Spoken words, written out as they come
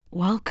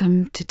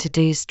Welcome to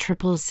today's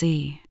Triple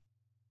Z.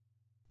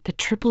 The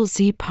Triple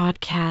Z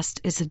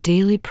podcast is a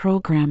daily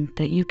program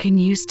that you can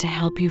use to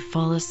help you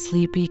fall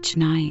asleep each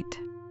night.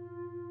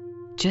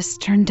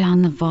 Just turn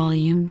down the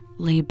volume,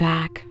 lay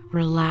back,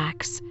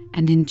 relax,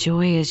 and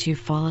enjoy as you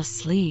fall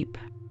asleep.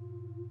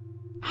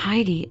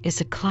 Heidi is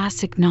a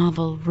classic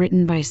novel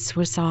written by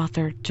Swiss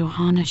author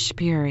Johanna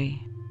Spyri.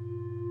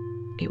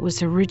 It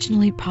was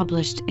originally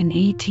published in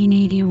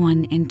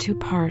 1881 in two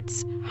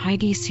parts: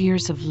 Heidi's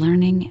Years of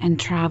Learning and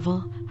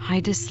Travel,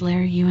 Heidi's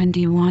Lehr und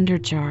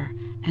Wanderjahr,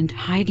 and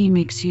Heidi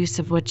Makes Use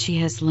of What She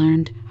Has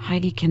Learned,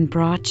 Heidi Can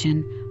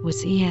Brauchen,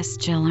 was es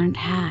gelernt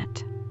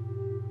hat.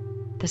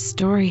 The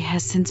story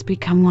has since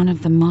become one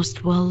of the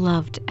most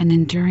well-loved and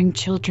enduring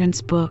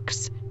children's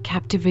books,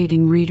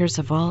 captivating readers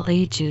of all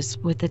ages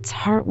with its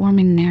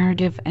heartwarming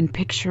narrative and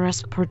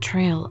picturesque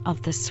portrayal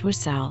of the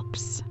Swiss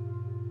Alps.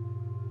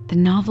 The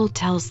novel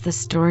tells the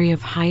story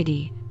of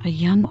Heidi, a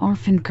young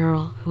orphan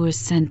girl who is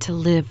sent to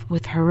live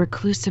with her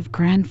reclusive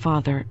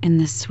grandfather in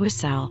the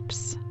Swiss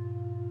Alps.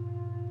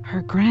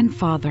 Her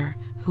grandfather,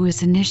 who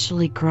is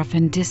initially gruff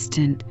and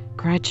distant,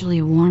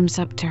 gradually warms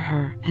up to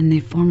her and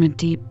they form a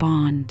deep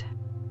bond.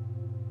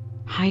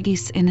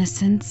 Heidi's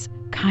innocence,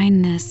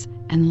 kindness,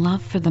 and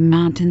love for the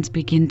mountains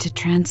begin to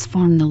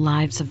transform the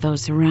lives of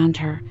those around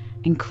her,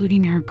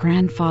 including her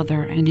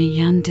grandfather and a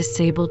young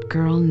disabled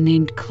girl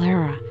named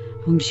Clara,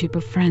 whom she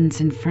befriends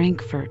in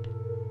Frankfurt.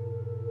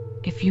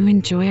 If you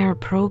enjoy our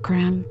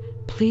program,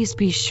 please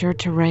be sure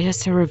to write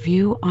us a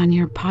review on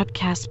your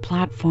podcast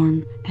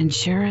platform and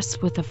share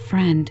us with a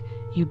friend.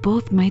 You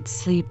both might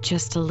sleep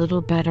just a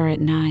little better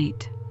at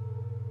night.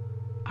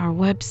 Our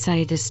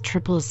website is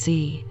Triple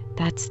Z,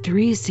 that's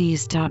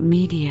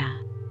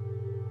 3zs.media.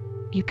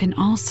 You can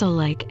also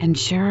like and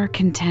share our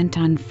content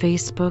on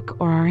Facebook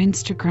or our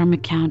Instagram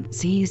account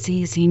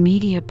ZZZ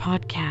Media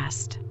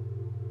Podcast.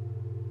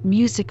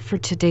 Music for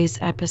today's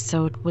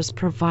episode was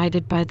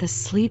provided by the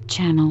Sleep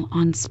Channel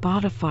on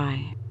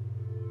Spotify.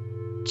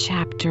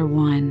 Chapter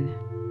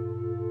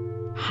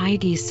 1: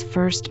 Heidi's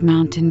First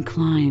Mountain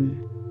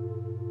Climb.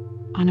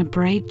 On a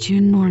bright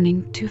June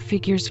morning, two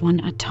figures,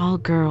 one a tall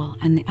girl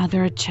and the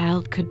other a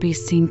child, could be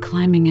seen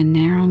climbing a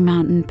narrow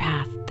mountain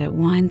path that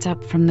winds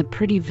up from the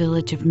pretty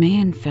village of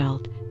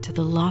Mayenfeld to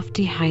the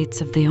lofty heights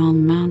of the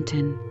Alm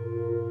Mountain.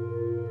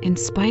 In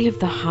spite of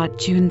the hot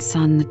June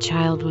sun, the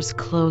child was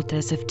clothed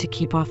as if to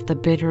keep off the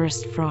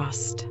bitterest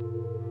frost.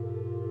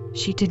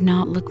 She did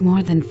not look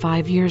more than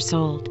 5 years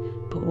old,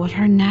 but what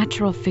her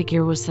natural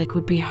figure was like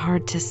would be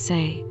hard to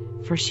say,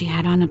 for she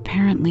had on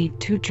apparently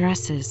two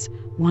dresses,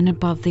 one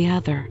above the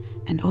other,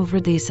 and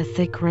over these a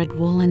thick red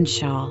woolen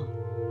shawl.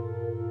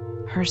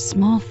 Her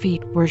small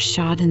feet were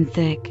shod in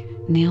thick,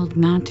 nailed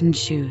mountain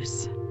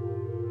shoes.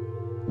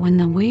 When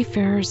the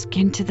wayfarers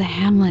came to the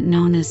hamlet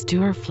known as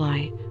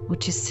Durfly,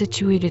 which is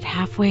situated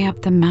halfway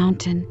up the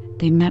mountain,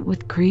 they met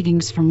with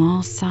greetings from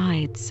all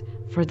sides,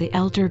 for the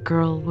elder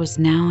girl was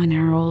now in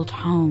her old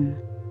home.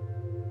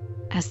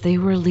 As they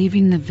were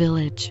leaving the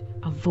village,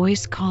 a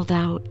voice called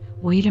out,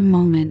 "Wait a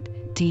moment,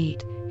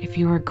 Deet. If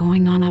you are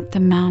going on up the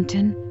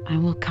mountain, I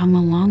will come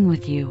along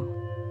with you."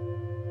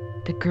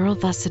 The girl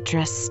thus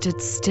addressed stood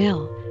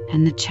still,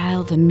 and the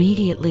child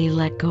immediately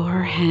let go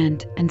her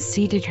hand and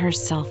seated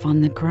herself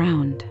on the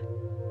ground.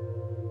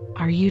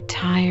 "Are you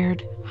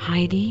tired,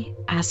 Heidi?"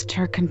 asked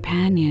her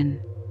companion.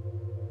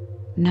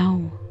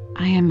 "No,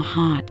 I am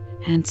hot,"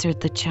 answered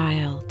the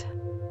child.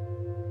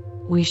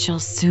 "We shall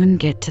soon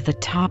get to the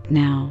top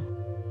now.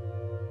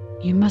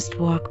 You must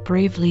walk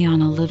bravely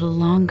on a little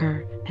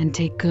longer and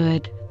take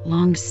good,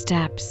 long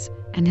steps,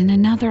 and in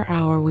another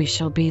hour we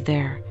shall be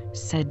there,"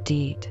 said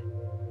Deet.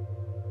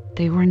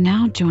 They were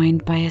now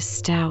joined by a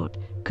stout,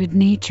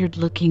 good-natured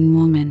looking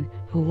woman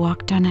who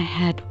walked on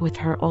ahead with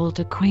her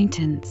old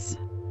acquaintance.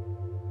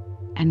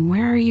 "And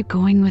where are you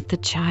going with the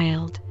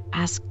child?"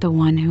 asked the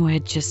one who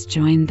had just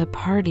joined the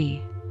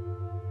party.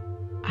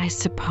 "I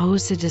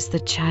suppose it is the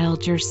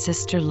child your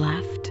sister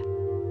left?"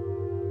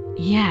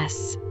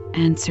 "Yes,"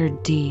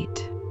 answered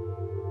Deet.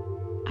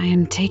 "I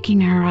am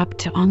taking her up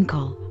to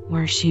Uncle,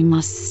 where she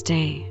must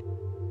stay."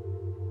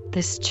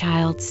 "This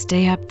child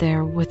stay up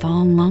there with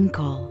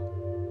Uncle?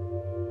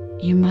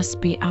 You must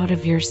be out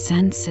of your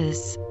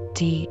senses,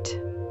 Deet.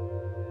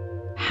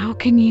 How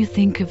can you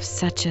think of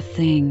such a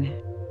thing?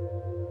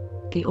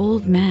 The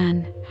old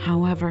man,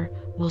 however,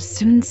 will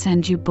soon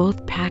send you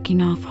both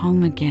packing off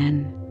home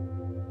again.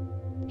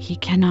 He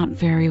cannot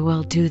very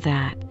well do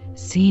that,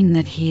 seeing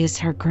that he is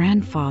her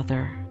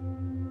grandfather.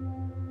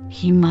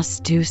 He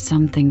must do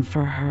something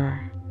for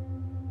her.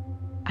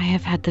 I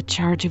have had the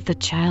charge of the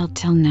child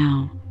till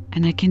now,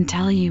 and I can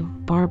tell you,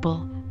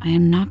 Barbel, I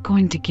am not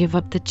going to give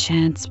up the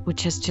chance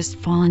which has just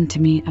fallen to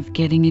me of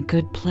getting a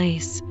good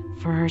place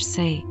for her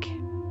sake."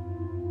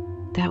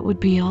 "That would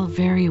be all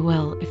very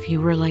well if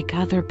you were like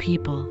other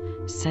people,"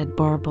 said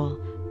Barbel,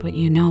 "but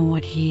you know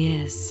what he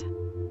is.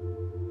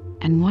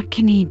 And what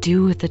can he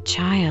do with a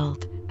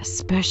child,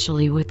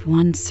 especially with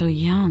one so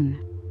young?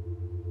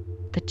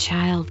 The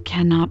child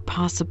cannot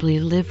possibly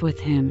live with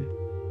him.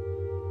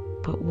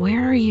 But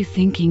where are you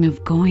thinking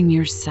of going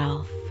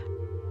yourself?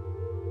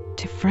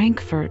 To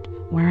Frankfurt,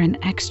 where an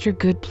extra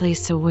good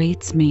place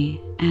awaits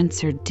me,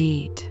 answered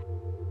Deet.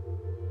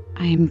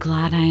 I am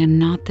glad I am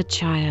not the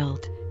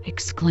child,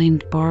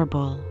 exclaimed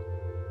Barbel.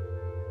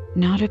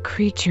 Not a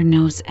creature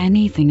knows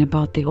anything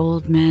about the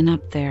old man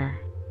up there.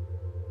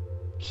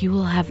 He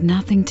will have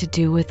nothing to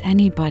do with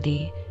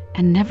anybody,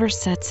 and never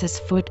sets his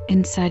foot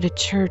inside a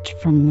church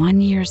from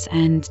one year's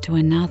end to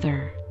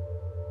another.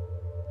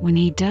 When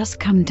he does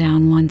come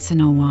down once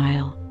in a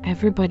while,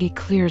 everybody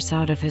clears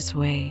out of his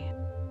way.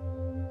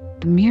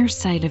 The mere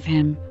sight of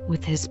him,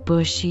 with his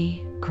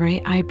bushy,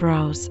 grey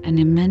eyebrows and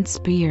immense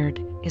beard,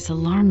 is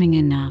alarming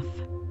enough.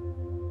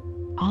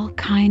 All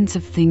kinds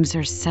of things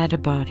are said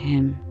about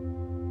him.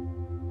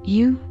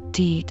 You,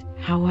 Deet,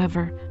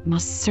 however,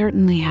 must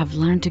certainly have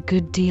learnt a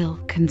good deal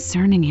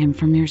concerning him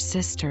from your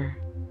sister.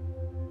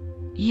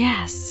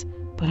 Yes,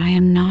 but I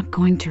am not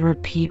going to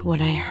repeat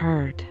what I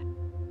heard.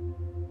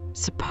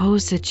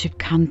 Suppose it should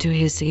come to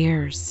his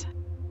ears.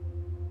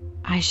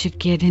 I should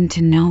get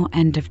into no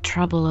end of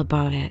trouble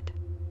about it.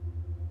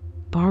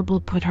 Barbel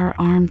put her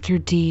arm through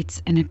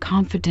Deet's in a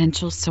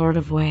confidential sort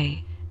of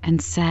way,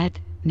 and said,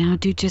 Now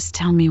do just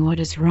tell me what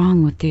is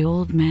wrong with the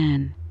old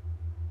man.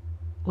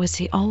 Was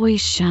he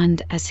always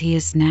shunned as he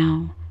is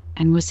now,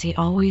 and was he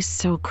always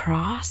so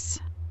cross?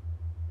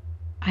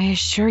 I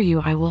assure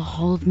you I will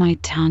hold my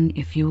tongue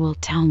if you will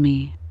tell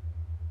me.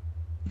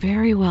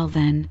 Very well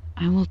then,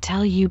 I will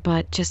tell you,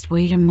 but just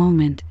wait a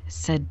moment,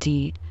 said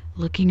Deet,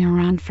 looking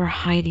around for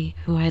Heidi,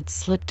 who had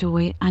slipped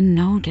away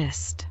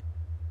unnoticed.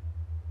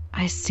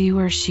 I see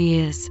where she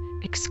is,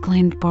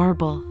 exclaimed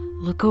Barbel.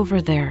 Look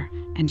over there,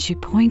 and she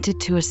pointed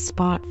to a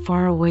spot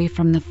far away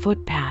from the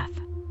footpath.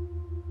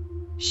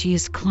 She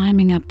is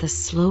climbing up the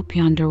slope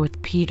yonder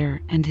with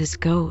Peter and his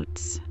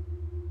goats.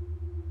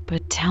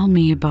 But tell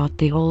me about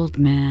the old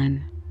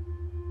man.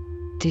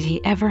 Did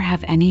he ever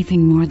have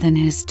anything more than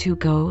his 2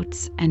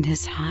 goats and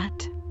his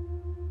hut?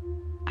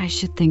 I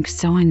should think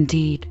so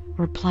indeed,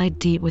 replied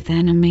Deet with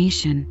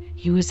animation.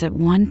 He was at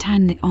one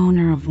time the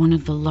owner of one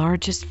of the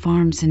largest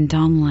farms in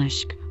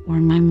Domleschg, where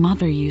my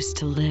mother used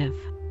to live.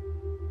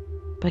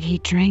 But he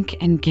drank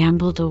and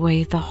gambled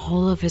away the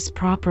whole of his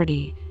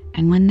property,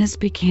 and when this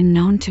became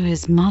known to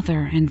his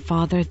mother and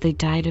father, they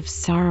died of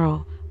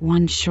sorrow,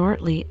 one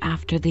shortly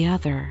after the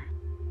other.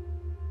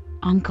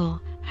 Uncle,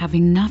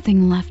 having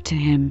nothing left to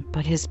him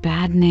but his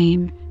bad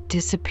name,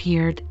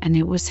 disappeared, and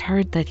it was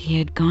heard that he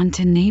had gone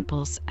to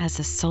Naples as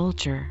a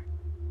soldier.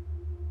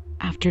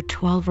 After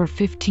 12 or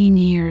 15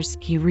 years,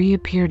 he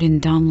reappeared in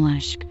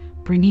Domleschg,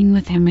 bringing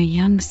with him a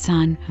young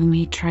son whom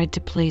he tried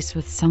to place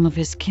with some of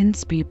his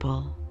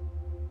kinspeople.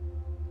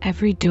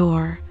 Every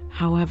door,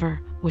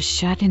 however, was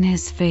shut in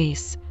his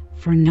face,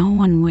 for no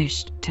one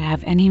wished to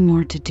have any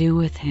more to do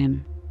with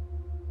him.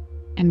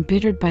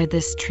 Embittered by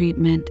this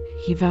treatment,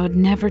 he vowed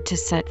never to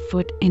set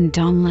foot in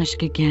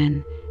Domleschg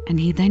again, and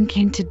he then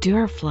came to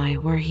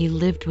Dörfli, where he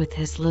lived with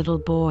his little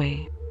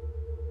boy.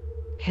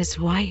 His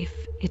wife,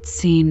 it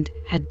seemed,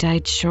 had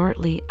died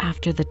shortly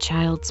after the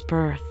child's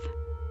birth.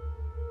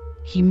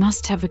 He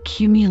must have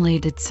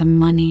accumulated some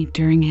money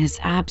during his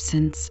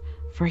absence,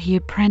 for he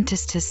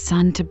apprenticed his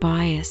son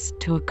Tobias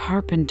to a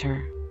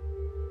carpenter.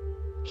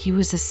 He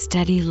was a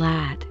steady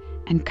lad,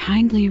 and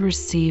kindly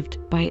received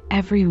by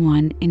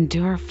everyone in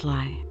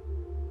Dörfli.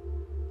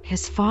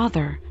 His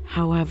father,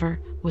 however,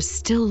 was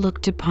still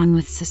looked upon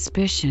with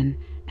suspicion,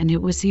 and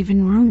it was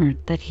even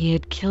rumored that he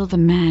had killed a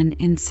man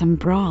in some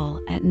brawl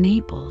at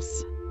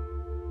Naples.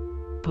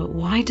 But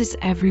why does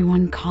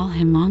everyone call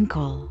him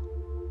uncle?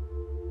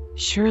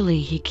 Surely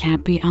he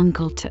can't be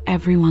uncle to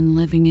everyone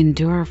living in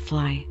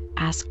Dörfli,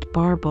 asked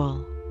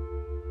Barbel.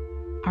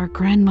 Our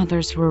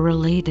grandmothers were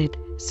related,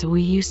 so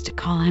we used to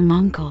call him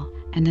uncle,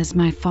 and as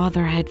my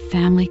father had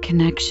family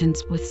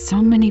connections with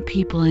so many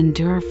people in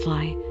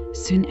Dörfli,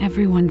 soon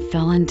everyone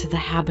fell into the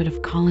habit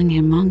of calling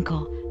him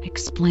uncle,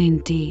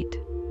 explained Deet.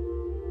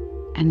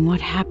 And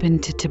what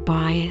happened to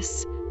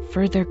Tobias?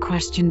 Further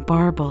questioned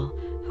Barbel,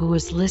 who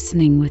was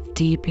listening with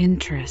deep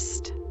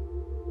interest.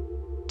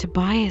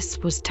 Tobias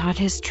was taught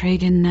his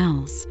trade in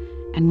Nels,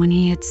 and when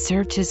he had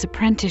served his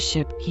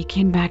apprenticeship, he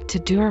came back to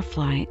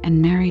Dörfli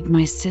and married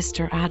my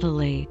sister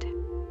Adelaide.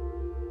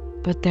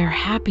 But their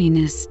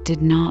happiness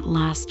did not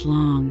last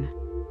long.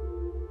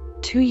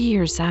 2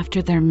 years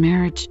after their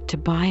marriage,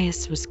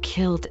 Tobias was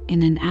killed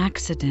in an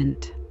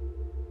accident.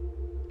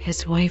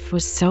 His wife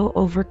was so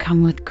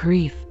overcome with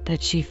grief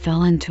that she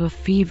fell into a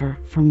fever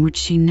from which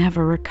she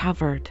never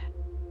recovered.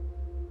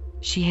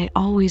 She had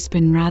always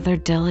been rather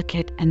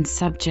delicate and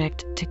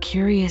subject to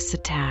curious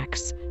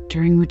attacks,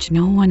 during which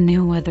no one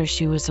knew whether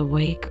she was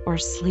awake or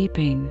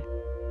sleeping.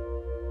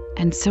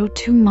 And so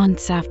 2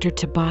 months after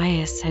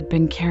Tobias had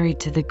been carried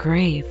to the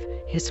grave,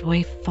 his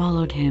wife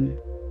followed him.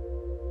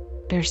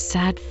 Their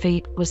sad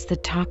fate was the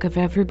talk of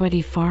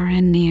everybody far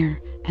and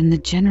near, and the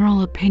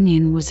general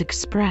opinion was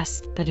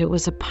expressed that it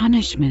was a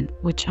punishment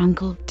which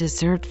uncle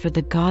deserved for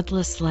the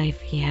godless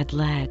life he had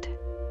led.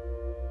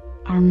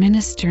 Our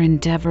minister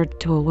endeavored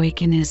to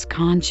awaken his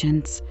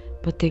conscience,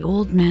 But the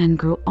old man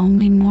grew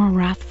only more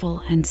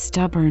wrathful and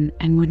stubborn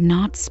and would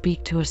not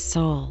speak to a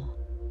soul.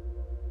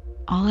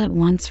 All at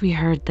once we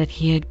heard that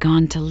he had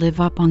gone to live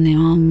up on the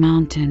Alm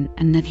mountain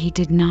and that he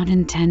did not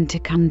intend to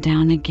come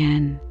down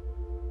again.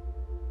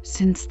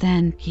 Since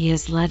then, he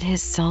has led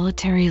his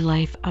solitary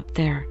life up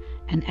there,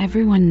 and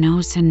everyone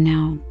knows him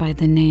now by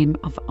the name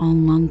of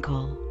Alm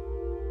Uncle.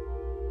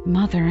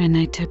 Mother and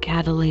I took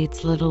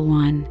Adelaide's little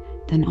one,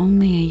 then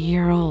only a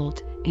year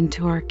old,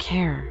 into our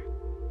care.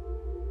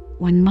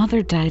 When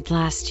Mother died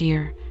last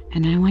year,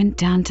 and I went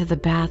down to the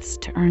baths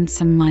to earn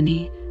some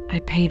money, I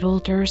paid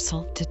old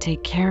Ursel to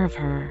take care of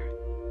her.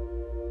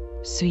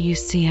 So you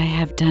see, I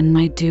have done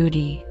my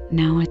duty.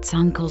 Now it's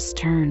Uncle's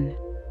turn.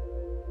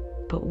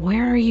 But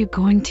where are you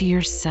going to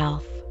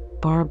yourself,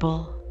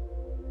 Barbel?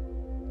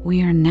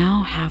 We are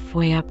now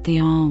halfway up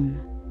the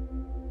Alm.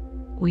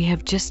 We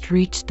have just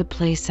reached the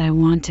place I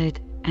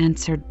wanted,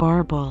 answered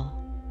Barbel.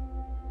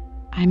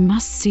 I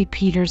must see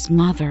Peter's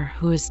mother,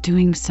 who is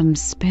doing some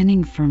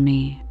spinning for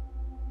me.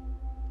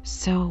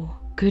 So,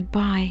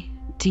 goodbye,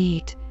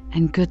 Deet,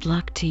 and good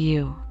luck to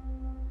you.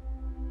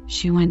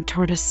 She went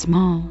toward a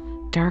small,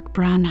 dark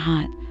brown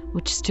hut,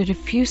 which stood a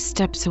few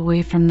steps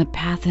away from the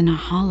path in a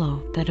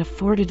hollow that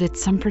afforded it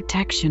some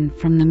protection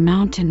from the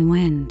mountain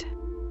wind.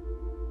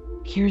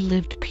 Here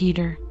lived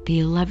Peter, the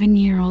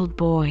 11-year-old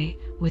boy,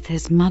 with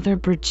his mother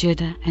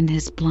Brigitta and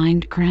his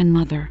blind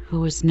grandmother, who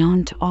was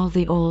known to all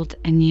the old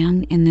and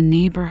young in the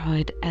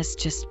neighborhood as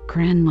just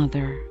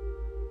grandmother.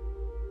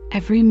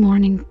 Every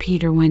morning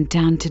Peter went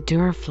down to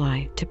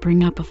Durfly to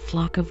bring up a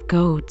flock of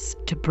goats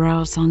to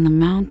browse on the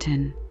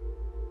mountain.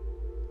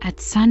 At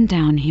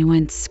sundown he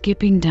went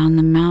skipping down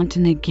the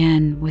mountain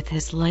again with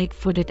his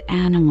light-footed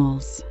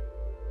animals.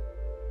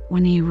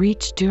 When he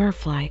reached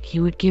Durfly, he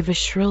would give a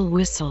shrill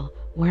whistle,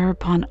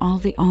 whereupon all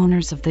the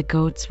owners of the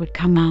goats would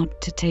come out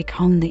to take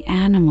home the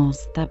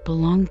animals that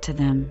belonged to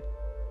them.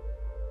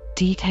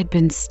 Deet had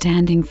been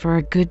standing for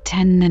a good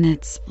 10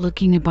 minutes,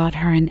 looking about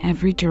her in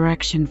every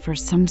direction for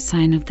some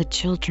sign of the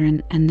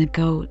children and the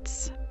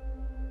goats.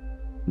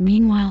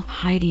 Meanwhile,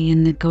 Heidi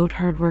and the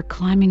goatherd were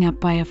climbing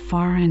up by a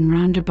far and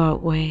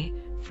roundabout way,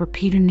 for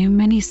Peter knew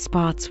many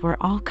spots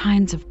where all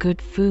kinds of good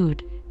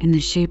food, in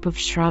the shape of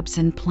shrubs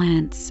and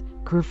plants,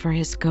 grew for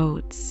his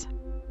goats.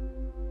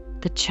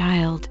 The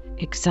child,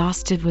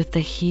 exhausted with the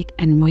heat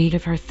and weight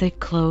of her thick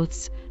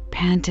clothes,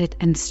 panted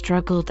and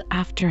struggled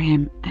after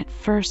him, at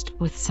first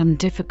with some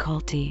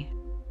difficulty.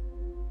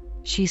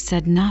 She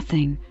said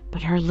nothing,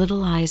 but her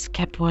little eyes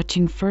kept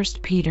watching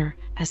first Peter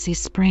as he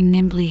sprang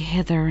nimbly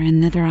hither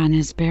and thither on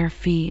his bare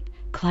feet,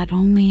 clad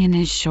only in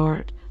his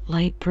short,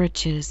 light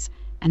breeches,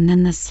 and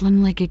then the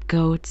slim-legged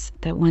goats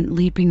that went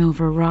leaping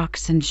over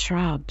rocks and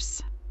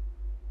shrubs.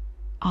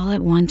 All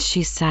at once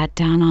she sat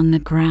down on the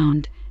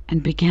ground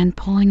and began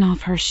pulling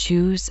off her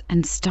shoes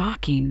and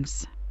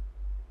stockings.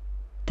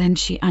 Then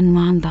she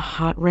unwound the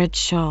hot red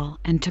shawl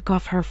and took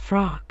off her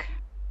frock.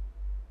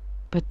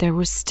 But there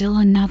was still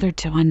another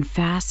to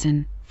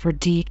unfasten, for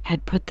Deet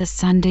had put the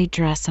Sunday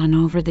dress on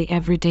over the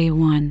everyday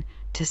one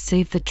to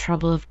save the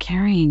trouble of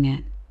carrying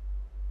it.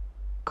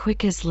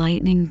 Quick as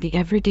lightning, the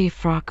everyday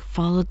frock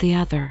followed the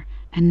other,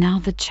 and now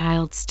the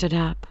child stood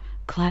up,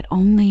 clad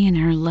only in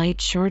her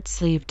light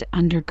short-sleeved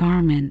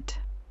undergarment.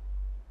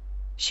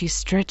 She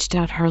stretched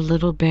out her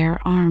little bare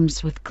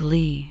arms with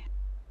glee.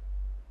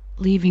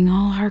 Leaving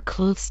all her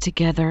clothes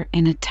together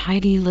in a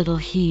tidy little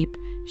heap,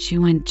 she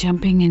went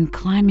jumping and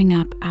climbing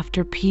up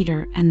after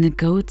Peter and the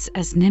goats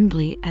as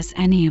nimbly as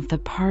any of the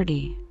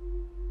party.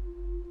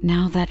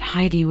 Now that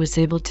Heidi was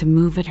able to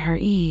move at her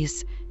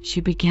ease,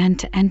 she began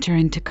to enter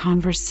into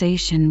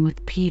conversation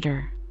with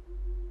Peter.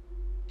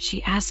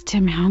 She asked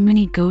him how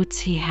many goats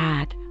he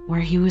had, where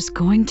he was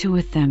going to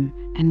with them,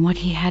 and what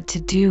he had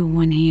to do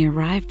when he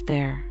arrived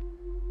there.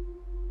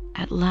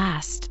 At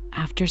last,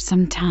 after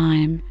some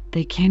time,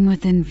 they came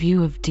within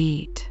view of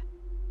Deet.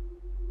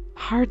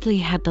 Hardly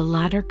had the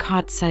latter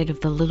caught sight of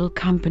the little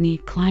company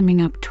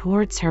climbing up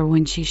towards her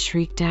when she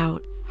shrieked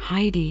out,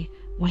 "Heidi,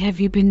 what have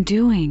you been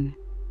doing?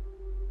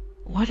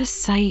 What a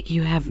sight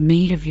you have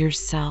made of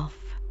yourself!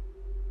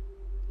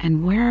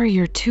 And where are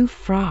your 2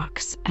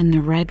 frocks and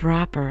the red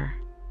wrapper?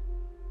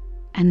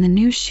 And the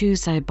new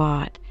shoes I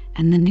bought,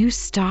 and the new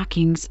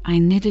stockings I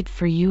knitted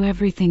for you,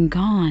 everything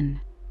gone?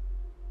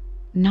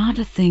 Not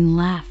a thing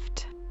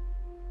left.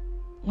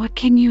 What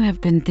can you have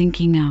been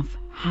thinking of,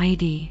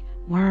 Heidi?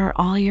 Where are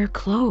all your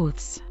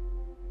clothes?"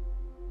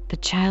 The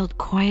child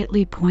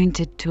quietly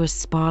pointed to a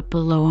spot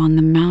below on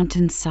the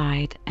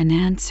mountainside and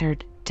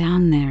answered,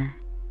 "Down there."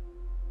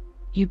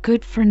 "You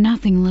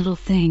good-for-nothing little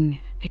thing,"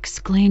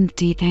 exclaimed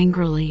Deet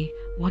angrily.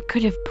 "What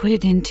could have put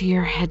it into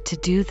your head to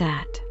do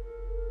that?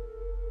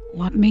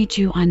 What made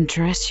you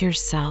undress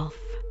yourself?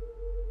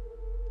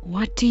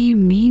 What do you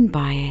mean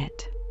by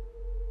it?"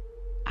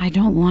 "I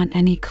don't want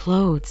any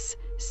clothes,"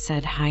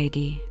 said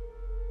Heidi.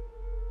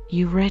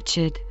 "You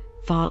wretched,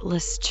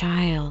 thoughtless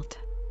child.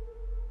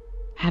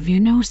 Have you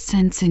no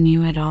sense in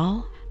you at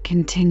all?"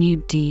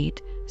 continued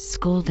Deet,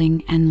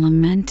 scolding and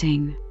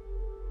lamenting.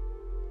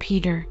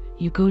 "Peter,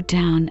 You go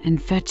down and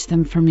fetch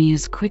them for me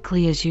as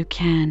quickly as you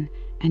can,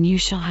 and you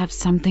shall have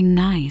something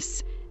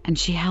nice." And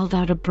she held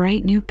out a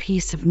bright new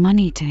piece of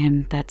money to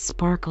him that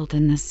sparkled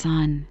in the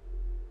sun.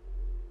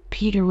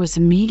 Peter was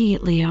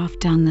immediately off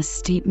down the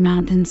steep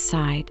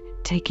mountainside,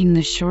 taking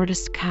the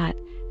shortest cut,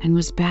 and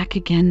was back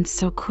again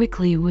so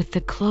quickly with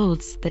the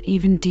clothes that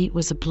even Deet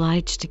was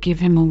obliged to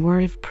give him a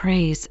word of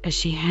praise as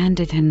she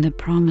handed him the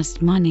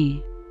promised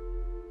money.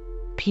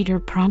 Peter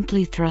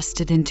promptly thrust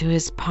it into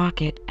his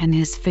pocket, and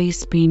his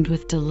face beamed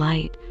with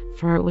delight,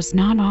 for it was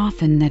not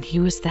often that he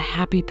was the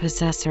happy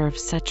possessor of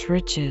such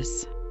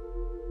riches.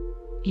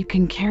 "You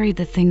can carry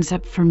the things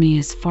up for me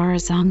as far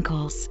as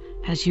Uncle's,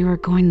 as you are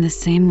going the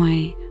same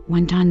way,"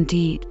 went on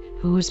Deet,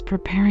 who was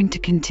preparing to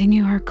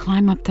continue her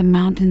climb up the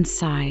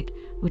mountainside,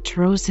 which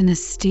rose in a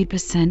steep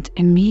ascent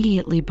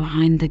immediately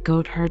behind the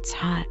goatherd's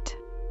hut.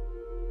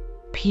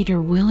 Peter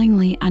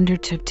willingly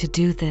undertook to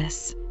do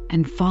this,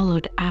 and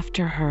followed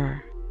after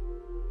her.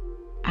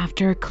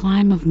 After a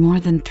climb of more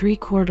than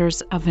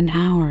 3/4 of an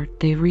hour,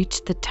 they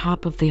reached the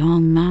top of the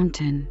Olm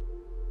mountain.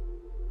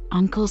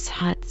 Uncle's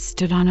hut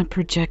stood on a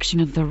projection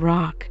of the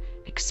rock,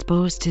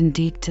 exposed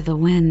indeed to the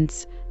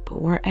winds,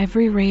 but where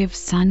every ray of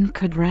sun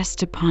could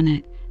rest upon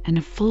it, and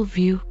a full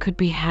view could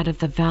be had of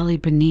the valley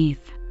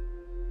beneath.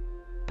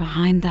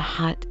 Behind the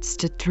hut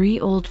stood 3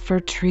 old fir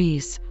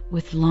trees,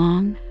 with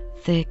long,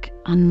 thick,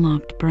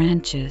 unlopped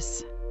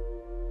branches.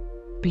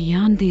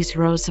 Beyond these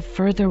rose a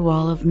further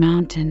wall of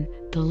mountain,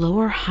 the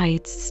lower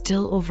heights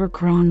still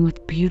overgrown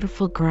with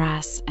beautiful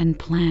grass and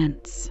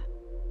plants.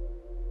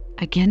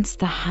 Against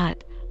the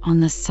hut,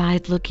 on the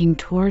side looking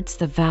towards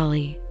the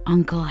valley,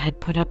 Uncle had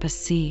put up a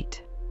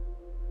seat.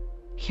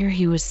 Here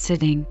he was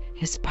sitting,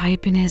 his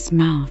pipe in his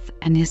mouth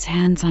and his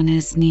hands on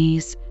his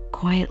knees,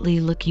 quietly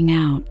looking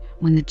out,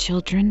 when the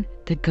children,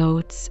 the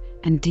goats,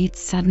 and Deet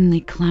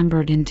suddenly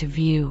clambered into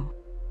view.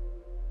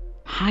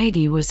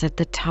 Heidi was at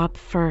the top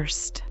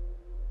first.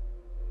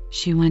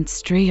 She went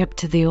straight up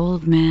to the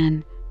old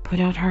man, put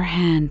out her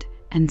hand,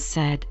 and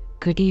said,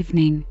 "Good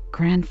evening,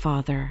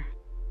 grandfather."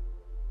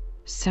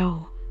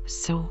 So,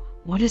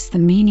 what is the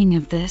meaning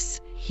of this?"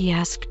 he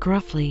asked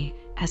gruffly,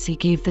 as he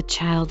gave the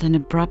child an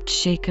abrupt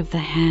shake of the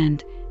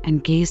hand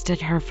and gazed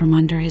at her from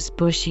under his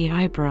bushy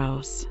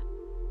eyebrows.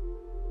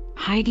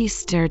 Heidi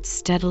stared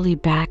steadily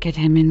back at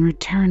him in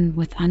return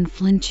with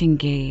unflinching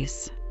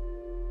gaze.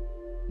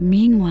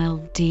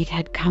 Meanwhile, Deet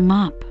had come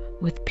up,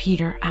 with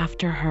Peter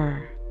after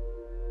her.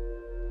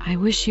 "I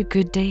wish you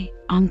good day,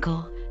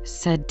 Uncle,"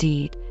 said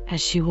Deet,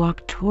 as she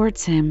walked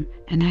towards him,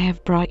 "and I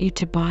have brought you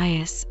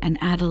Tobias and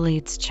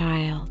Adelaide's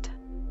child.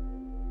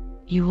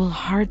 You will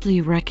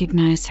hardly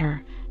recognize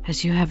her,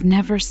 as you have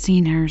never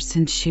seen her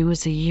since she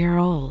was a year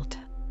old."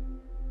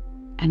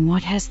 "And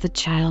what has the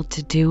child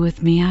to do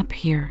with me up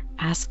here?"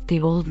 asked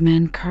the old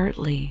man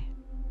curtly.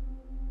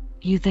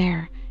 "You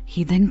there,"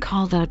 he then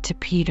called out to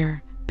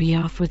Peter, "be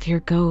off with your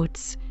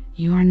goats.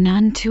 You are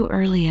none too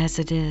early as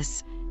it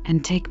is,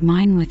 and take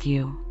mine with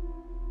you."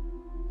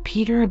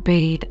 Peter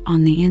obeyed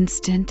on the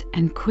instant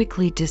and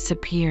quickly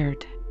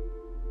disappeared.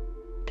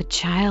 "The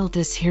child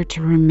is here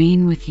to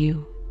remain with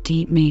you,"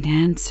 Deet made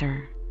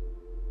answer.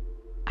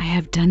 "I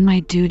have done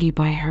my duty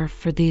by her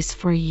for these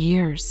 4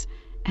 years,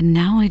 and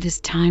now it is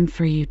time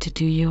for you to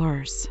do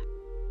yours."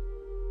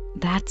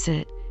 "That's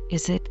it,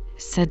 is it?"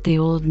 said the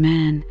old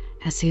man,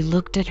 as he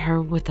looked at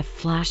her with a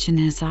flash in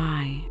his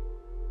eye.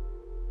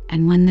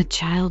 "And when the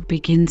child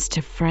begins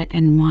to fret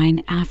and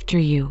whine after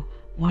you,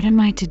 what am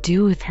I to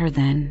do with her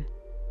then?"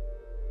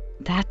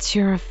 "That's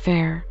your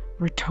affair,"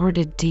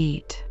 retorted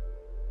Deet.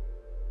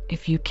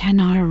 "If you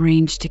cannot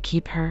arrange to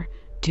keep her,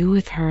 do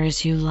with her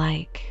as you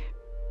like.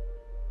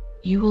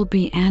 You will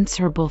be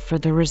answerable for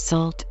the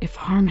result if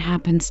harm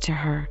happens to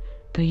her,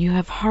 though you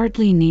have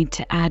hardly need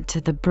to add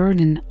to the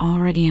burden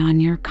already on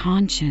your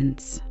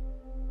conscience."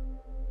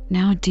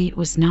 Now Deet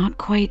was not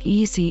quite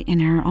easy in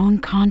her own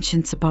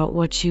conscience about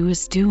what she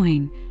was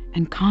doing,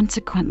 and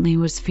consequently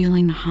was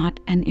feeling hot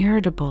and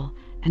irritable,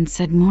 and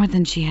said more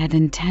than she had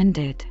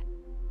intended.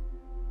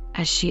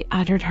 As she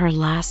uttered her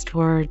last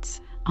words,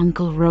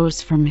 Uncle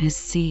rose from his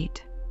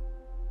seat.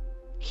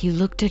 He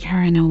looked at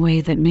her in a way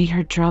that made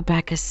her draw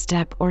back a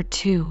step or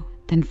two,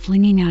 then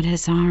flinging out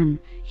his arm,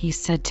 he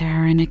said to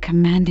her in a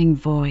commanding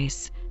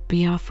voice,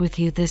 "Be off with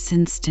you this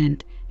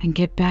instant, and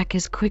get back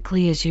as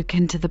quickly as you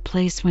can to the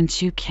place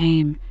whence you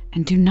came,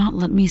 and do not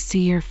let me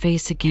see your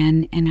face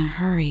again in a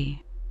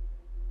hurry."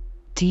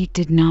 Deet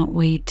did not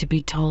wait to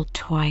be told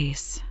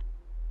twice.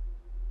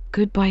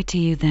 "Goodbye to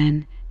you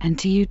then, and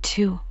to you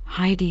too,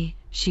 Heidi,"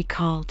 she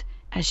called,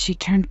 as she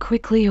turned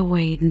quickly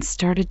away and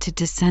started to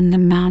descend the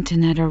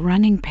mountain at a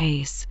running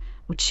pace,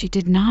 which she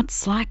did not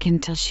slacken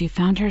till she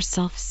found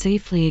herself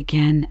safely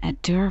again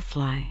at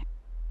Dürrfly.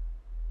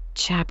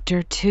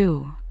 Chapter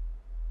 2.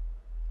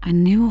 A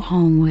New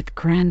Home with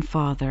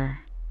Grandfather.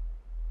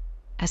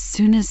 As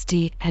soon as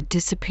Deet had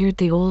disappeared,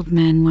 the old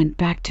man went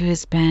back to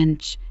his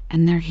bench,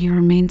 and there he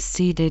remained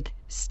seated,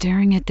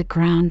 staring at the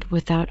ground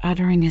without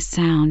uttering a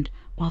sound,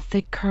 while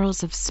thick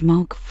curls of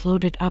smoke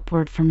floated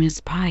upward from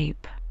his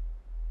pipe.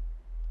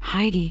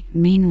 Heidi,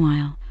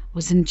 meanwhile,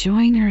 was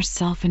enjoying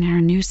herself in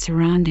her new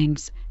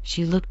surroundings.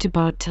 She looked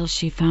about till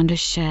she found a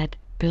shed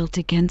built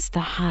against the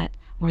hut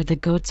where the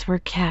goats were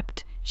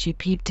kept. She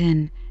peeped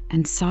in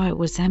and saw it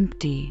was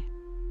empty.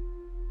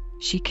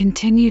 She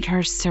continued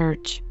her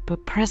search,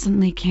 but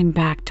presently came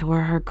back to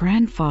where her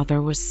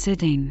grandfather was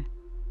sitting.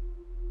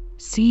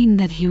 Seeing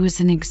that he was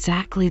in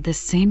exactly the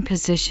same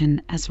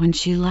position as when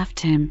she left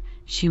him,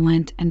 she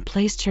went and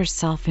placed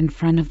herself in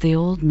front of the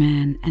old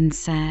man and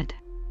said,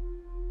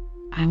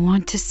 "I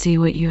want to see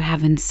what you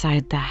have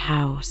inside the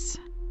house."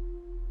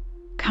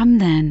 "Come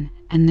then,"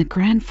 and the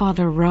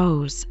grandfather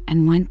rose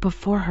and went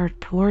before her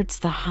towards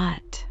the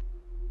hut.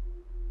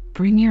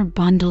 "Bring your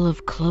bundle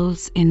of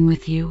clothes in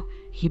with you,"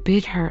 he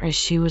bid her as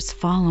she was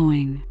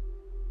following.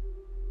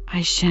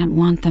 "I shan't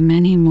want them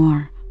any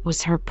more,"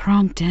 was her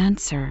prompt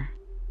answer.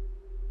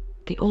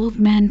 The old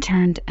man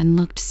turned and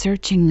looked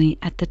searchingly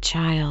at the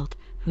child,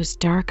 whose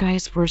dark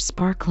eyes were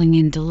sparkling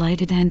in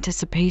delighted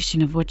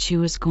anticipation of what she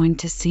was going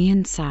to see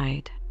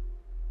inside.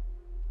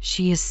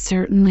 "She is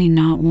certainly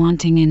not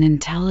wanting in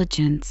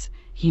intelligence,"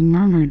 he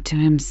murmured to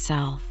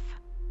himself.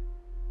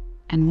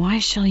 "And why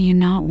shall you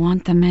not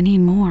want them any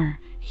more?"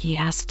 he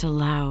asked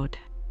aloud.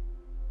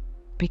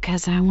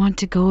 "Because I want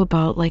to go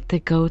about like the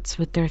goats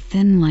with their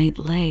thin light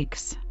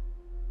legs."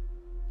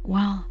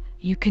 "Well,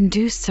 you can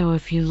do so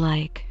if you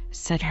like,"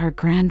 said her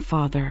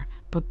grandfather,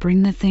 "but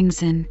bring the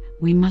things in.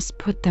 We must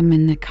put them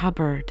in the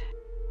cupboard."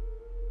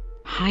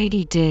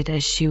 Heidi did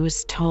as she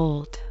was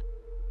told.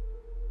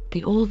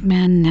 The old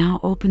man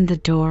now opened the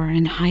door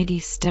and Heidi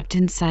stepped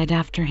inside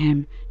after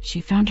him. She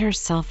found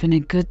herself in a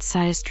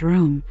good-sized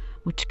room,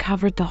 which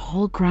covered the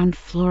whole ground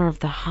floor of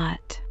the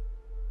hut.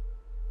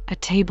 A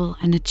table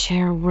and a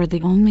chair were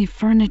the only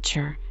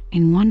furniture.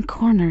 In one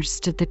corner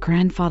stood the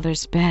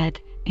grandfather's bed,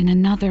 in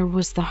another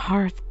was the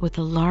hearth with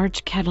a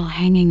large kettle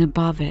hanging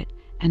above it,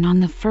 and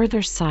on the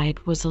further side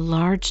was a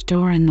large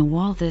door in the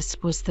wall. This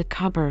was the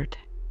cupboard.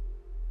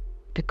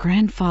 The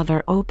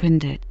grandfather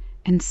opened it.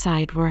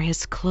 Inside were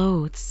his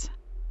clothes.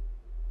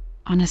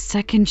 On a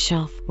second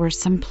shelf were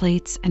some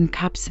plates and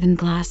cups and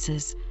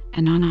glasses,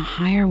 and on a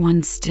higher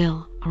one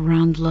still, a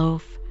round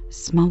loaf,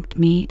 smoked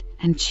meat,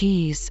 and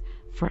cheese,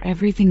 for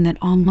everything that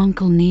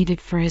Uncle needed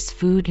for his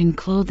food and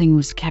clothing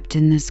was kept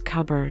in this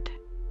cupboard.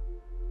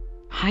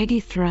 Heidi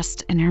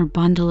thrust in her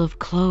bundle of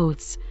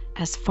clothes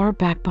as far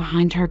back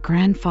behind her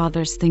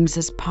grandfather's things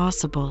as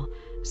possible,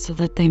 so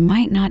that they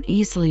might not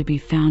easily be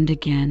found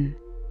again.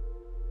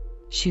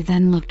 She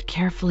then looked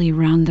carefully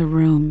round the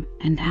room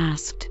and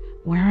asked,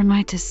 "Where am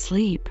I to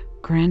sleep,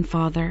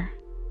 grandfather?"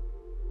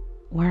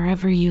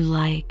 "Wherever you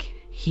like,"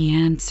 he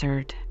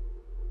answered.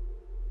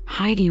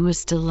 Heidi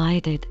was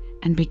delighted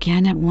and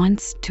began at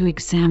once to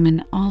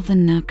examine all the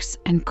nooks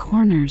and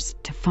corners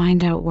to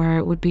find out where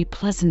it would be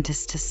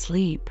pleasantest to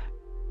sleep.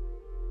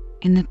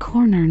 In the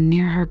corner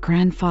near her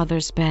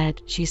grandfather's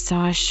bed, she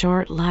saw a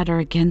short ladder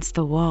against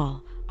the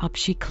wall. Up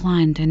she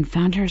climbed and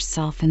found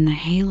herself in the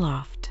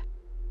hayloft.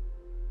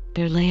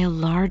 There lay a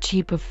large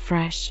heap of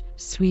fresh,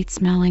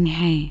 sweet-smelling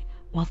hay,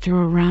 while through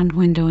a round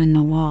window in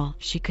the wall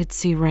she could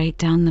see right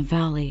down the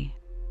valley.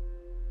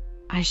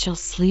 "I shall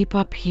sleep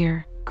up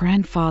here,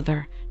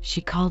 grandfather,"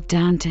 she called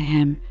down to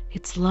him.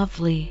 "It's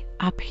lovely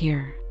up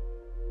here.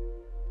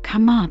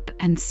 Come up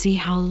and see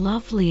how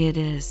lovely it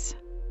is."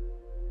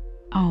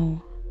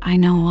 "Oh, I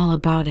know all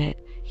about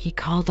it," he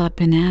called up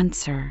in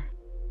answer.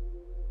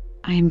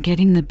 "I am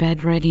getting the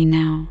bed ready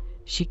now,"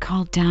 she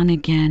called down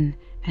again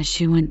as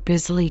she went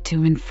busily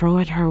to and fro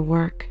at her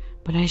work.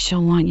 "But I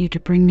shall want you to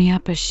bring me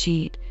up a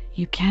sheet.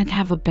 You can't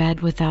have a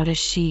bed without a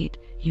sheet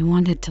you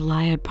want it to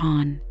lie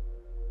upon."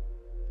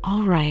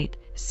 "All right,"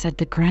 said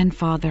the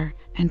grandfather,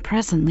 and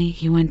presently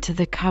he went to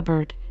the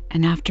cupboard,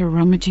 and after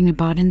rummaging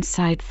about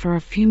inside for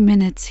a few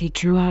minutes he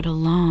drew out a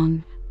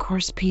long,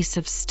 coarse piece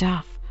of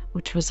stuff,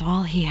 which was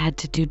all he had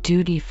to do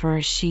duty for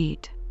a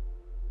sheet.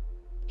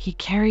 He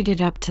carried it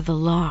up to the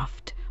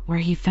loft, where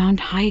he found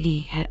Heidi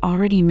had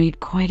already made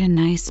quite a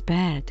nice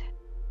bed.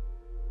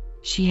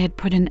 She had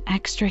put an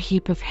extra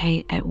heap of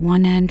hay at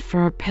one end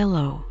for a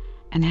pillow,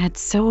 and had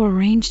so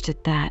arranged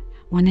it that,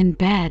 when in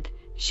bed,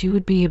 she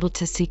would be able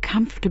to see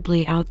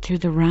comfortably out through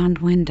the round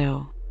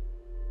window.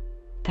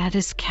 "That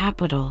is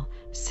capital,"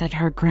 said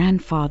her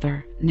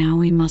grandfather. "Now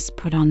we must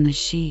put on the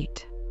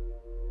sheet."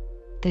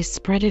 They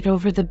spread it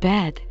over the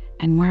bed,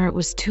 and where it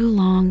was too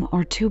long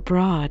or too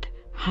broad,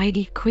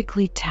 Heidi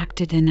quickly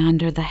tucked it in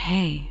under the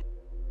hay.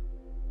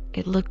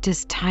 It looked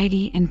as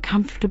tidy and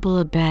comfortable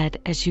a bed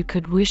as you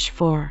could wish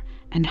for,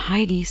 and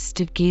Heidi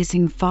stood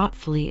gazing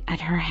thoughtfully at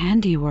her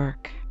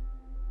handiwork.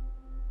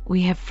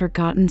 "We have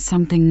forgotten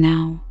something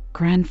now,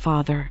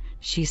 grandfather,"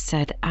 she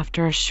said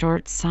after a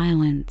short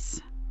silence.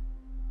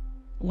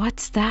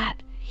 "What's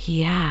that?"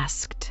 he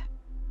asked.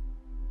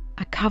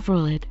 "A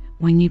coverlid.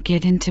 When you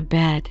get into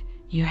bed,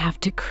 you have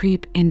to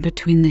creep in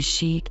between the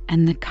sheet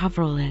and the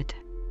coverlid."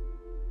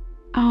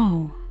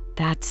 "Oh,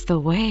 that's the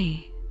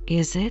way,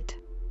 is it?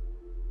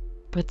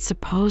 But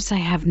suppose I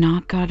have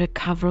not got a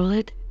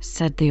coverlid?"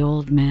 said the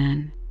old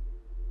man.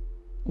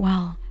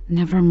 "Well,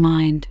 never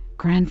mind,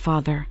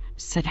 grandfather,"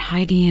 said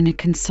Heidi in a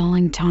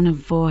consoling tone of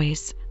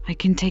voice. "I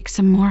can take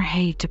some more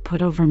hay to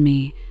put over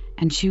me,"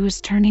 and she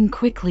was turning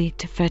quickly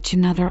to fetch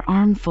another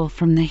armful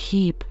from the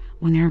heap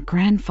when her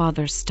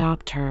grandfather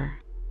stopped her.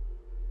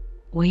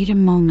 "Wait a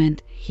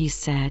moment," he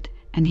said,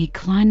 and he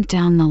climbed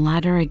down the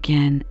ladder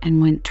again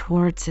and went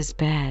towards his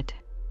bed.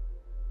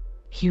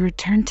 He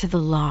returned to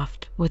the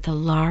loft with a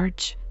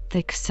large,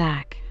 thick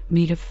sack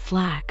made of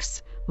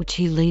flax, which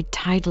he laid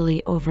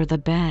tidily over the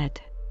bed.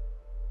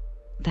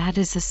 "That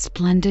is a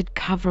splendid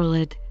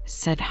coverlid,"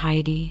 said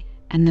Heidi,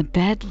 "and the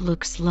bed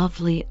looks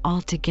lovely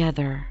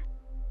altogether.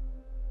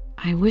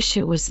 I wish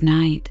it was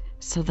night,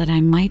 so that I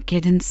might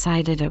get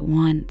inside it at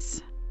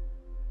once.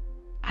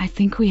 I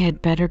think we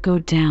had better go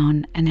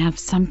down and have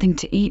something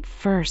to eat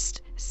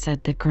first,"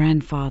 said the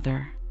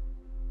grandfather.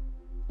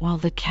 While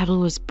the kettle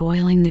was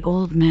boiling, the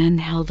old man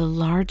held a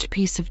large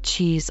piece of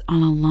cheese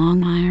on a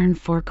long iron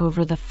fork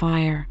over the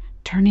fire,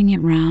 turning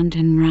it round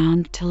and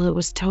round till it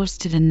was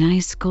toasted a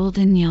nice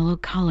golden yellow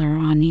color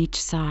on each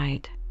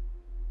side.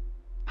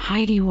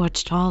 Heidi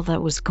watched all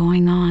that was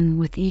going on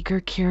with eager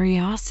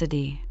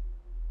curiosity.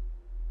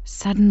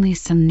 Suddenly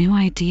some new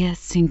idea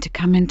seemed to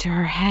come into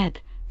her head,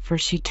 for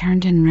she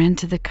turned and ran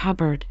to the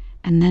cupboard,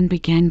 and then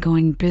began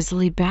going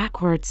busily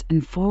backwards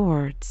and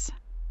forwards.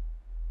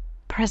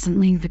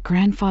 Presently the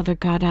grandfather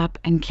got up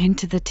and came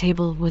to the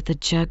table with the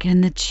jug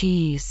and the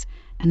cheese,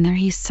 and there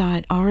he saw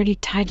it already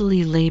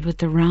tidily laid with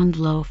the round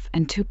loaf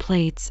and 2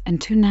 plates and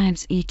 2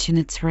 knives each in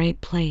its right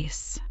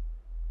place.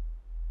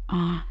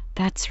 "Ah,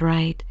 that's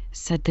right,"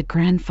 said the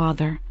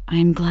grandfather. "I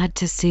am glad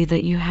to see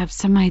that you have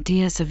some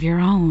ideas of your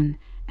own,"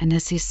 and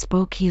as he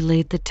spoke he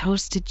laid the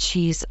toasted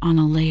cheese on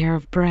a layer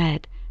of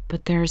bread,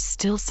 "but there is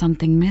still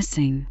something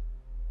missing."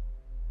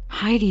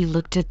 Heidi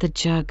looked at the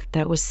jug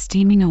that was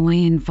steaming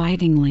away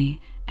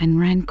invitingly and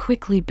ran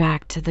quickly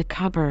back to the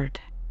cupboard.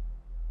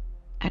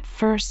 At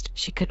first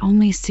she could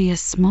only see a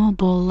small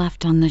bowl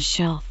left on the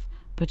shelf,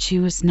 but she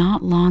was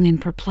not long in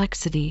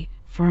perplexity,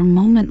 for a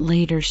moment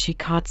later she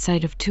caught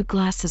sight of 2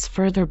 glasses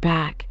further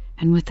back,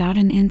 and without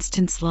an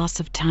instant's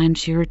loss of time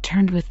she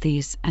returned with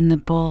these and the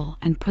bowl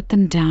and put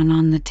them down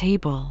on the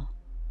table.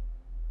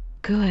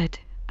 "Good,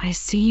 I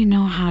see you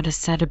know how to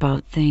set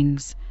about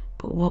things,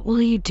 but what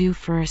will you do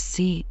for a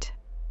seat?"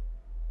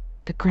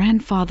 The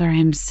grandfather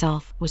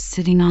himself was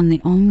sitting on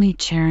the only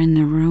chair in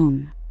the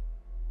room.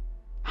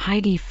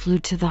 Heidi flew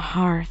to the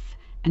hearth,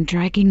 and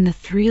dragging the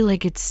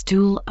 3-legged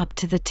stool up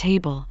to the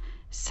table,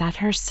 sat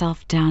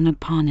herself down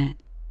upon it.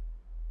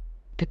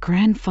 The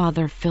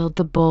grandfather filled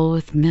the bowl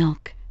with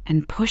milk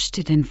and pushed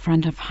it in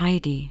front of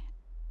Heidi.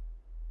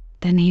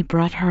 Then he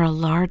brought her a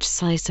large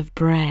slice of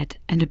bread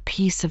and a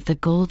piece of the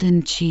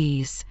golden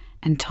cheese,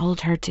 and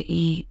told her to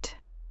eat.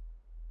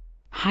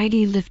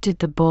 Heidi lifted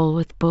the bowl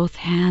with both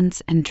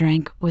hands and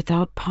drank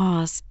without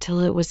pause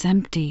till it was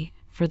empty,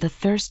 for the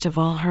thirst of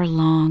all her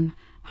long,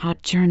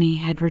 hot journey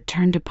had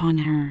returned upon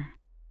her.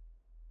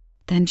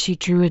 Then she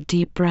drew a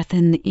deep breath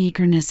in the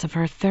eagerness of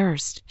her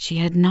thirst. She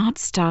had not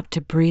stopped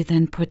to breathe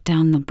and put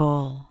down the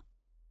bowl.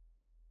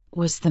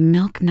 "Was the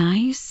milk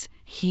nice?"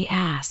 he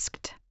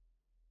asked.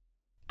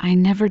 "I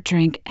never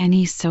drank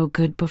any so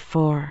good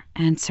before,"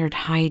 answered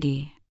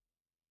Heidi.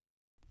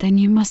 "Then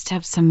you must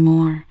have some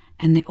more,"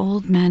 and the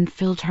old man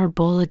filled her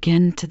bowl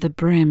again to the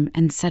brim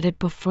and set it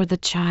before the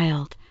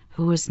child,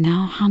 who was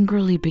now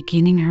hungrily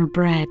beginning her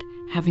bread,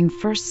 having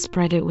first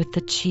spread it with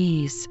the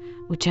cheese,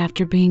 which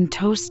after being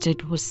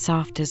toasted was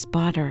soft as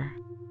butter.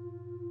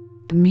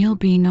 The meal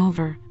being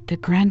over, the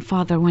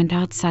grandfather went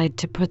outside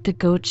to put the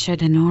goat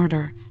shed in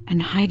order,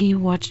 and Heidi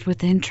watched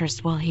with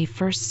interest while he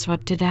first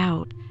swept it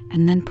out,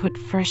 and then put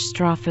fresh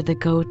straw for the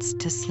goats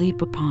to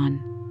sleep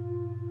upon.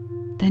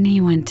 Then he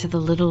went to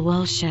the little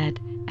well shed,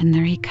 and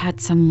there he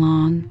cut some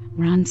long,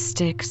 round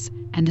sticks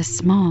and a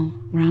small,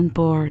 round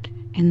board.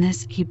 In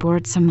this he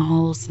bored some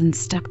holes and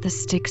stuck the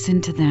sticks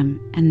into them,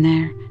 and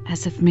there,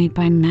 as if made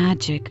by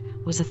magic,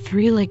 was a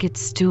 3-legged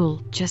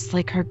stool just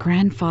like her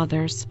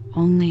grandfather's,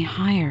 only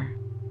higher.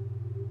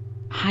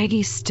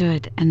 Heidi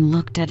stood and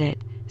looked at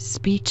it,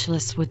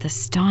 speechless with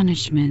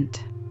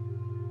astonishment.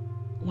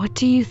 "What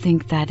do you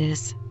think that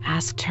is?"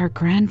 asked her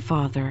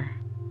grandfather.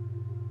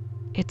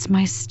 "It's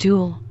my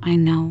stool, I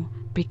know,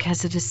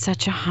 because it is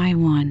such a high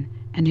one,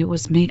 and it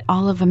was made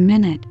all of a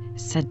minute,"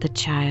 said the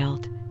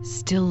child,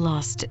 still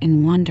lost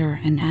in wonder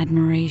and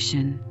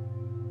admiration.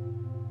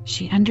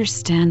 "She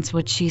understands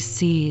what she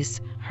sees.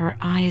 Her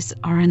eyes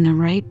are in the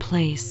right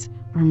place,"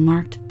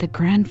 remarked the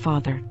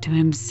grandfather to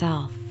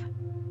himself.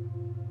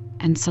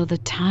 And so the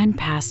time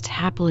passed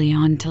happily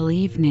on till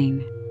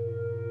evening.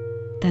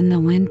 Then the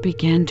wind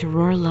began to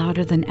roar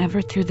louder than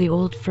ever through the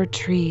old fir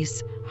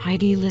trees.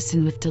 Heidi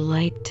listened with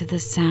delight to the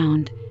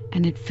sound,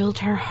 and it filled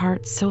her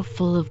heart so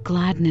full of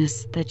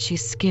gladness that she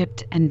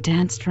skipped and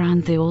danced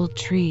round the old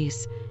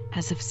trees,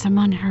 as if some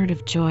unheard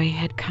of joy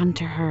had come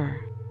to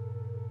her.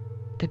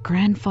 The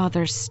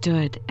grandfather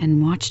stood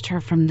and watched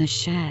her from the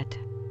shed.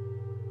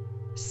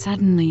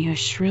 Suddenly a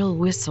shrill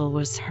whistle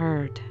was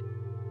heard.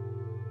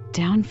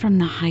 Down from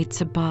the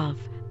heights above,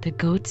 the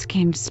goats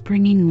came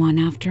springing one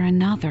after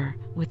another,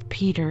 with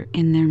Peter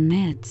in their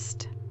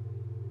midst.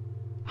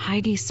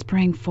 Heidi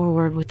sprang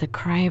forward with a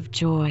cry of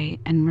joy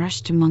and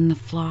rushed among the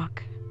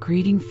flock,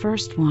 greeting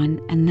first one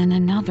and then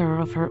another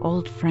of her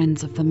old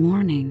friends of the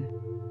morning.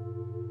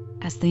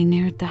 As they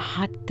neared the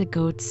hut, the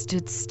goats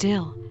stood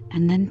still,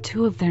 and then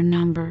two of their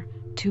number,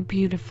 two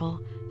beautiful,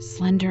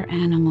 slender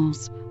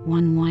animals,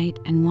 one white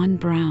and one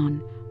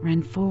brown,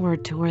 ran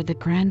forward to where the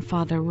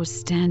grandfather was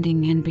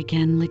standing and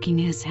began licking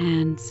his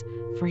hands,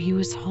 for he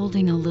was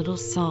holding a little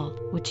salt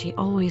which he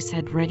always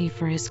had ready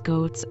for his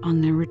goats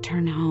on their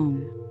return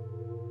home.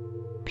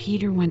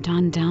 Peter went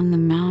on down the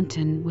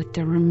mountain with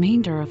the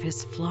remainder of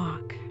his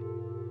flock.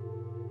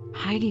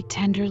 Heidi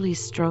tenderly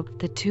stroked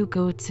the two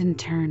goats in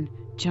turn,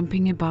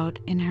 jumping about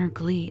in her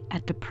glee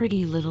at the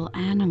pretty little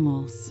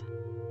animals.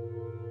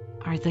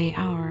 "Are they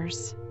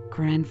ours,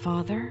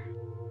 grandfather?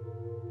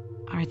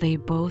 Are they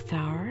both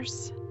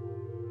ours?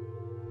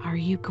 Are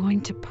you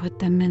going to put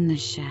them in the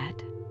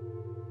shed?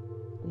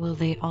 Will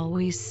they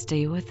always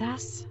stay with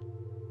us?"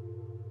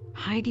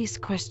 Heidi's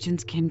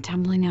questions came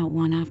tumbling out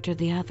one after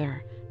the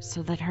other,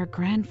 so that her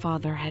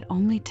grandfather had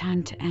only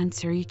time to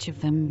answer each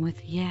of them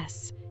with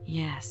yes,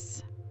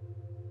 yes.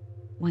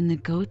 When the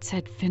goats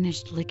had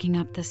finished licking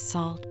up the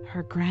salt,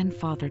 her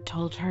grandfather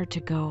told her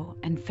to go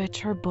and fetch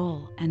her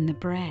bowl and the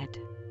bread.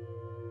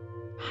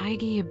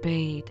 Heidi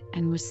obeyed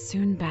and was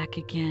soon back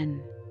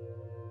again.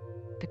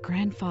 The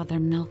grandfather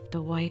milked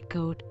the white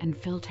goat and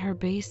filled her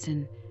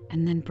basin,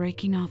 and then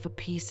breaking off a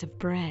piece of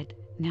bread,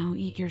 "Now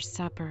eat your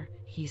supper,"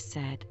 he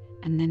said,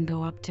 "and then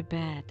go up to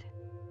bed.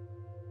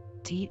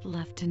 Deet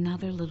left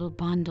another little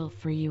bundle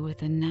for you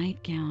with a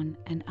nightgown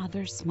and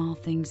other small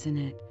things in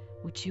it,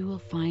 which you will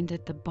find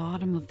at the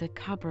bottom of the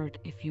cupboard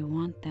if you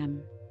want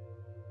them.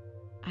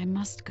 I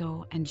must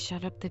go and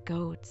shut up the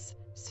goats,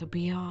 so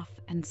be off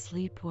and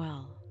sleep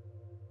well.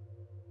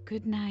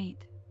 Good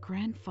night,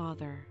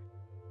 grandfather.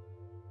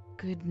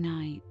 Good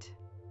night."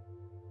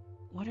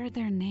 "What are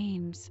their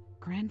names,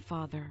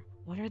 grandfather?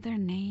 What are their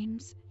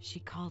names?" she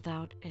called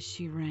out as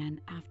she ran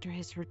after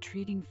his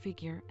retreating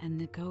figure and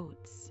the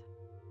goats.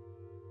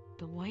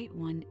 "The white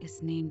one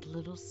is named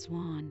Little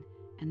Swan,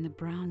 and the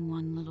brown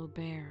one Little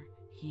Bear,"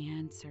 he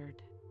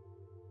answered.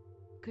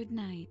 "Good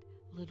night,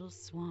 Little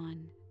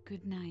Swan.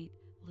 Good night,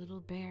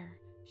 Little Bear,"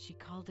 she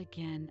called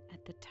again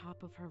at the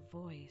top of her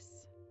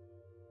voice.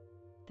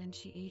 Then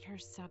she ate her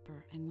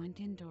supper and went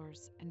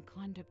indoors and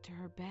climbed up to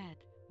her bed,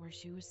 where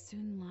she was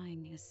soon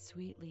lying as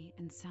sweetly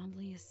and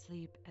soundly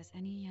asleep as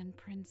any young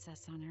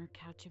princess on her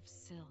couch of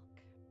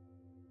silk.